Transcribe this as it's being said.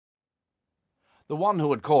The one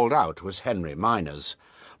who had called out was Henry Miners,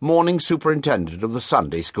 morning superintendent of the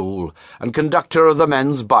Sunday school and conductor of the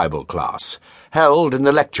men's Bible class, held in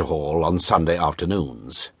the lecture hall on Sunday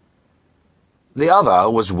afternoons. The other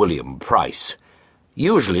was William Price,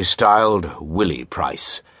 usually styled Willie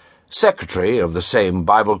Price, secretary of the same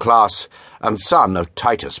Bible class and son of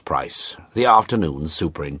Titus Price, the afternoon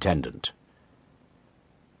superintendent.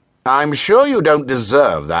 "I'm sure you don't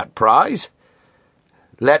deserve that prize.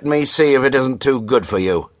 Let me see if it isn't too good for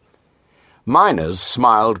you." Miners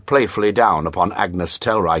smiled playfully down upon Agnes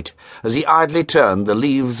Telwright as he idly turned the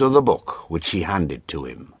leaves of the book which she handed to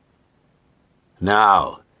him.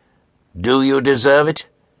 "Now, do you deserve it?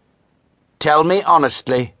 Tell me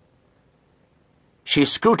honestly." She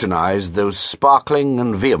scrutinized those sparkling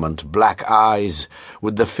and vehement black eyes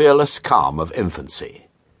with the fearless calm of infancy.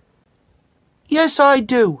 "Yes, I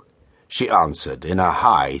do," she answered in a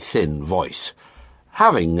high, thin voice,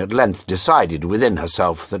 having at length decided within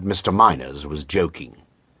herself that Mr. Miners was joking.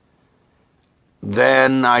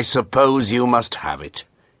 "Then I suppose you must have it,"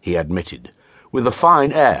 he admitted, with a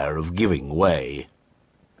fine air of giving way.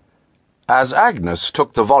 As Agnes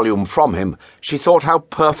took the volume from him, she thought how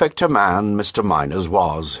perfect a man Mr. Miners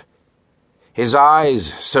was. His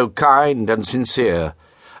eyes, so kind and sincere,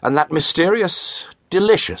 and that mysterious,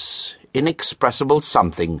 delicious, inexpressible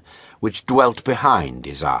something which dwelt behind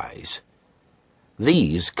his eyes.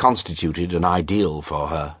 These constituted an ideal for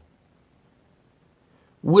her.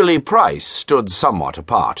 Willie Price stood somewhat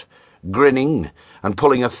apart, grinning and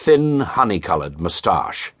pulling a thin, honey-coloured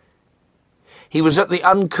moustache. He was at the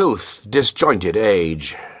uncouth, disjointed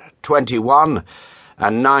age, 21,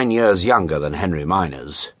 and 9 years younger than Henry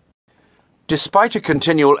Miners. Despite a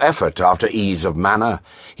continual effort after ease of manner,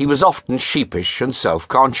 he was often sheepish and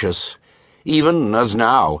self-conscious, even as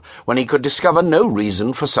now, when he could discover no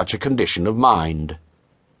reason for such a condition of mind.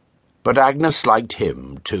 But Agnes liked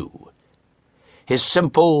him, too. His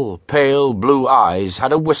simple, pale blue eyes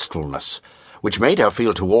had a wistfulness which made her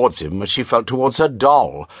feel towards him as she felt towards her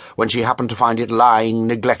doll when she happened to find it lying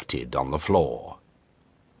neglected on the floor.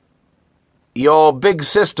 "Your big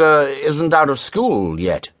sister isn't out of school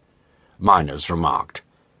yet," Miners remarked.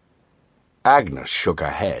 Agnes shook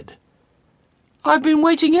her head. "I've been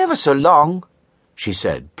waiting ever so long," she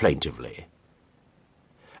said plaintively.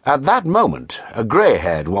 At that moment, a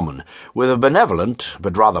grey-haired woman, with a benevolent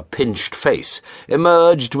but rather pinched face,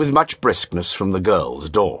 emerged with much briskness from the girl's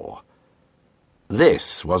door.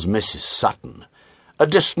 This was Mrs. Sutton, a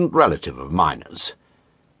distant relative of Miners.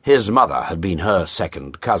 His mother had been her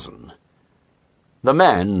second cousin. The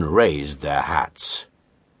men raised their hats.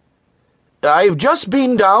 "I've just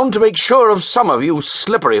been down to make sure of some of you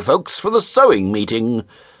slippery folks for the sewing meeting,"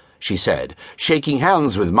 she said, shaking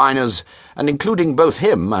hands with Miners and including both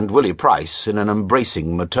him and Willie Price in an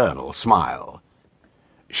embracing maternal smile.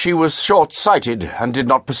 She was short-sighted and did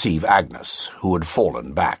not perceive Agnes, who had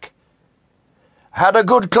fallen back. "Had a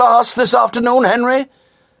good class this afternoon, Henry?"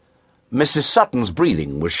 Mrs. Sutton's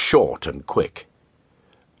breathing was short and quick.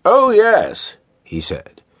 "Oh, yes," he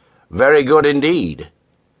said. "Very good indeed."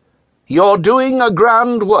 "You're doing a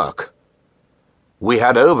grand work." "We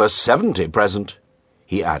had over 70 present,"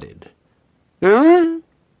 he added.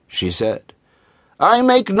 She said. "I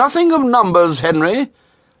make nothing of numbers, Henry.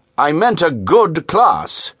 I meant a good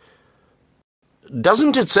class.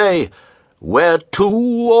 Doesn't it say, 'where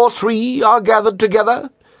 2 or 3 are gathered together'?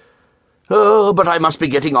 Oh, but I must be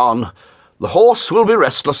getting on. The horse will be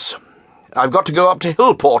restless. I've got to go up to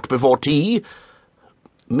Hillport before tea.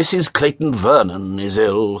 Mrs. Clayton Vernon is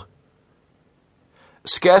ill."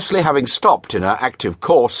 Scarcely having stopped in her active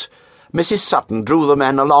course, Mrs. Sutton drew the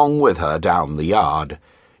men along with her down the yard,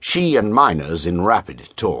 she and Miners in rapid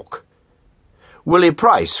talk. Willie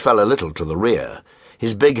Price fell a little to the rear,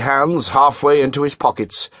 his big hands halfway into his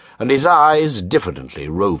pockets, and his eyes diffidently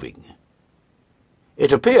roving.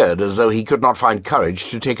 It appeared as though he could not find courage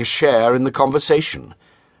to take a share in the conversation,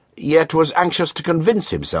 yet was anxious to convince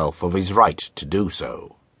himself of his right to do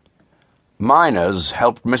so. Miners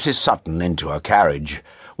helped Mrs. Sutton into her carriage,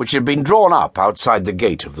 which had been drawn up outside the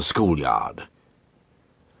gate of the schoolyard.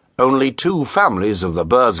 Only 2 families of the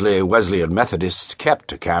Bursley Wesleyan Methodists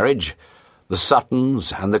kept a carriage, the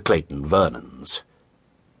Suttons and the Clayton Vernons.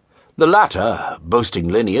 The latter, boasting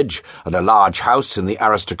lineage and a large house in the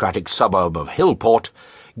aristocratic suburb of Hillport,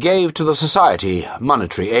 gave to the society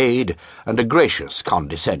monetary aid and a gracious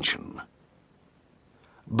condescension.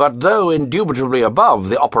 But though indubitably above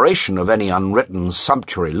the operation of any unwritten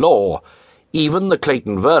sumptuary law, even the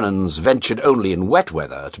Clayton Vernons ventured only in wet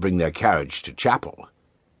weather to bring their carriage to chapel.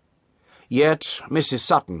 Yet Mrs.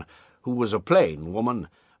 Sutton, who was a plain woman,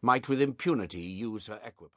 might with impunity use her equipage.